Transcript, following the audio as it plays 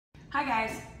Hi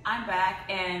guys, I'm back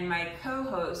and my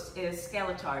co-host is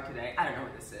Skeletar today. I don't know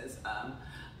what this is.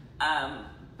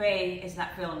 Bay is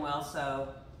not feeling well, so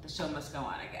the show must go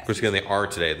on, I guess. We're just getting the R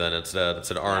today then. It's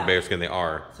an R and Bay, we're getting the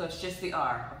R. So it's just the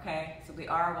R, okay? So the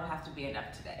R will have to be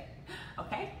enough today,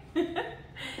 okay?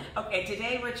 Okay,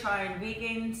 today we're trying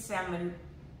Vegan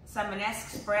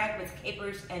Salmonesque spread with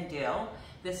capers and dill.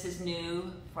 This is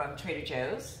new from Trader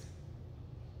Joe's.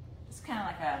 It's kind of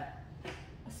like a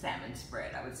salmon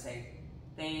spread, I would say.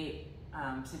 They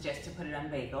suggest to put it on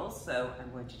bagels, so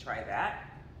I'm going to try that.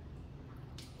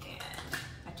 And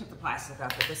I took the plastic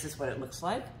off, but this is what it looks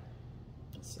like.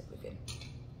 Let's see if we can.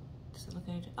 Does it look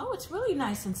any? Oh, it's really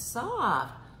nice and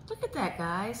soft. Look at that,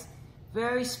 guys.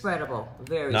 Very spreadable.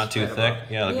 Very not too thick.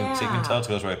 Yeah, you can tell it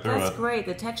goes right through it. That's great.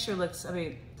 The texture looks. I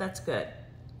mean, that's good.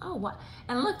 Oh, what?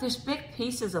 And look, there's big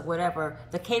pieces of whatever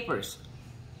the capers.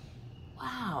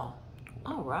 Wow.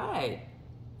 All right.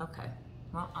 Okay.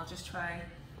 Well, I'll just try.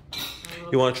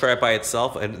 You want to try it by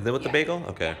itself and then with the bagel?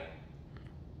 Okay.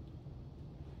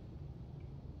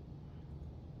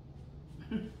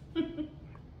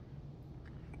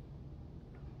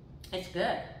 It's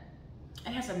good.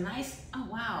 It has a nice, oh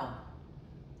wow.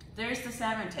 There's the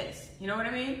salmon taste. You know what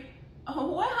I mean?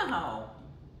 Oh wow.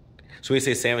 So when you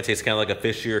say salmon tastes kind of like a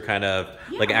fishier kind of,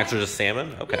 like actual just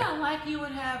salmon? Okay. Yeah, like you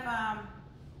would have,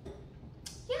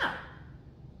 yeah.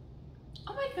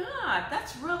 Oh my God,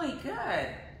 that's really good.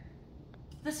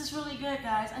 This is really good,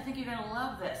 guys. I think you're gonna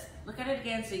love this. Look at it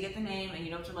again so you get the name and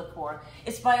you know what to look for.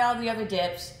 It's by all the other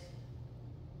dips.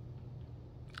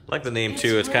 I like the name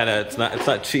too. It's kind of, it's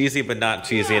not cheesy, but not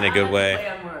cheesy in a good way.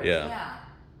 Yeah.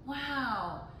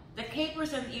 Wow. The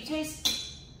capers, and you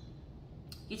taste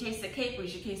the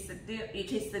capers, you taste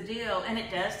the dill, and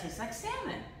it does taste like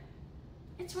salmon.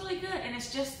 It's really good, and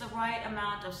it's just the right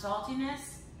amount of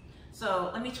saltiness.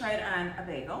 So let me try it on a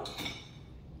bagel.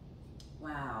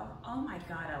 Wow. Oh my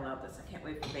God, I love this. I can't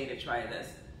wait for Bay to try this.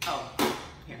 Oh,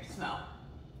 here, smell.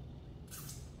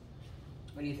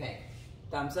 What do you think?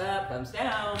 Thumbs up, thumbs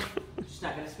down. She's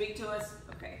not going to speak to us?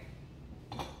 Okay.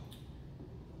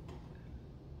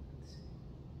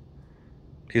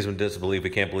 He's in disbelief. We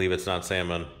can't believe it's not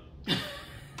salmon.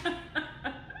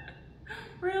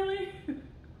 Really?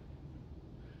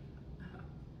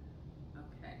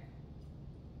 Okay.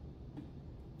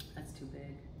 That's too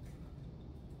big.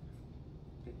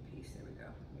 Big piece. There we go.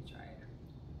 Let me try it.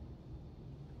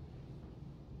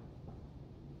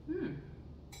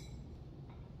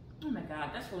 Oh my God,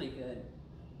 that's really good.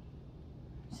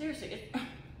 Seriously,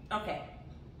 okay.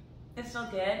 It's so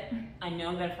good. I know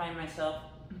I'm gonna find myself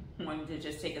wanting to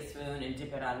just take a spoon and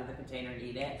dip it out of the container and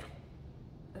eat it.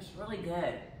 It's really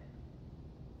good.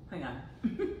 Hang on.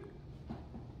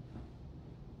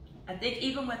 I think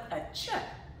even with a chip,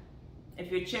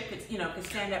 if your chip could, could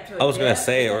stand up to it. I was gonna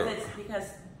say, because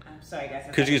I'm sorry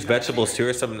guys. Could you use vegetables too,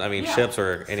 or something? I mean, chips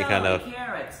or any kind of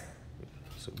carrots.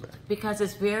 Because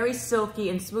it's very silky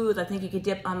and smooth, I think you could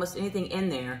dip almost anything in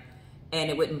there, and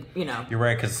it wouldn't, You're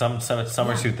right, because some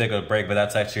are too thick it'll break, but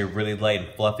that's actually really light and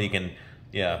fluffy.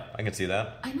 Yeah, I can see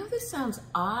that. I know this sounds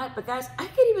odd, but guys, I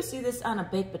could even see this on a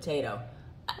baked potato.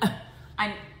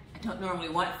 I don't normally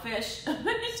want fish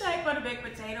this type on a baked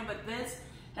potato, but this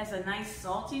has a nice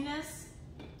saltiness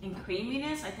and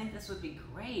creaminess. I think this would be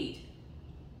great.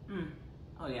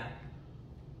 Oh yeah.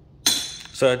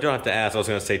 So I don't have to ask. I was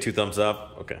going to say 2 thumbs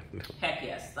up. Okay. Heck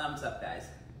yes, thumbs up, guys.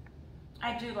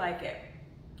 I do like it.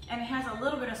 And it has a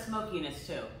little bit of smokiness,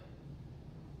 too.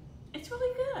 It's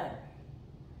really good.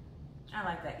 I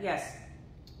like that. Yes.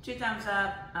 2 thumbs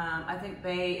up. I think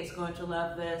Bay is going to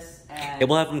love this. And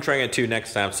we'll have him trying it, too,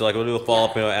 next time. So, we'll do a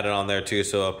follow-up and we'll add it on there, too.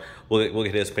 So we'll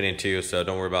get his opinion, too. So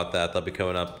don't worry about that. That'll be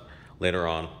coming up later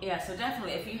on. Yeah, so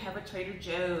definitely, if you have a Trader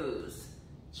Joe's,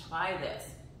 try this.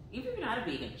 Even if you're not a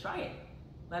vegan, try it.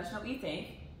 Let us know what you think.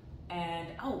 And,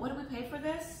 oh, what did we pay for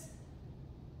this?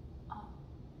 Oh,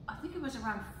 I think it was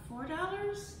around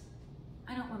 $4.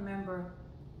 I don't remember.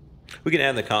 We can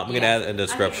add in the we can add in the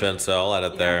description, so I'll add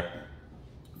it there.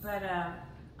 But,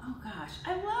 oh gosh,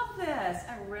 I love this.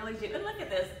 I really do. And look at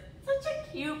this. Such a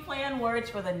cute play on words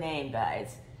for the name,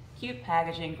 guys. Cute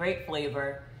packaging, great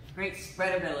flavor, great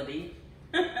spreadability.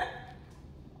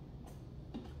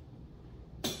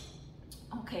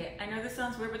 Okay, I know this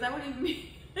sounds weird, but that would even be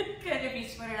good if you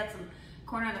spread it out some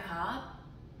corn on the cob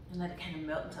and let it kind of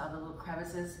melt into all the little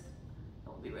crevices.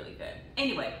 That would be really good.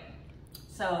 Anyway,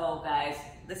 so guys,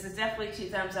 this is definitely 2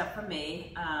 thumbs up from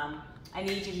me. I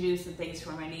need you to do some things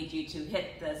for me. I need you to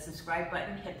hit the subscribe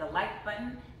button, hit the like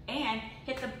button, and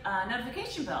hit the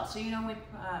notification bell so you know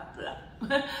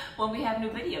when we have new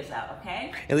videos out,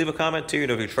 okay? And leave a comment too,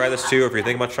 if you try this too, or if you're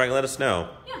thinking about trying, let us know.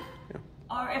 Yeah.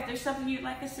 Or if there's something you'd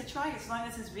like us to try, as long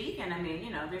as it's vegan. I mean,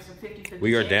 you know, there's some 50-50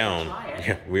 We are chance to down. try it.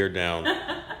 Yeah, we are down.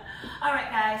 All right,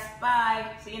 guys.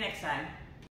 Bye. See you next time.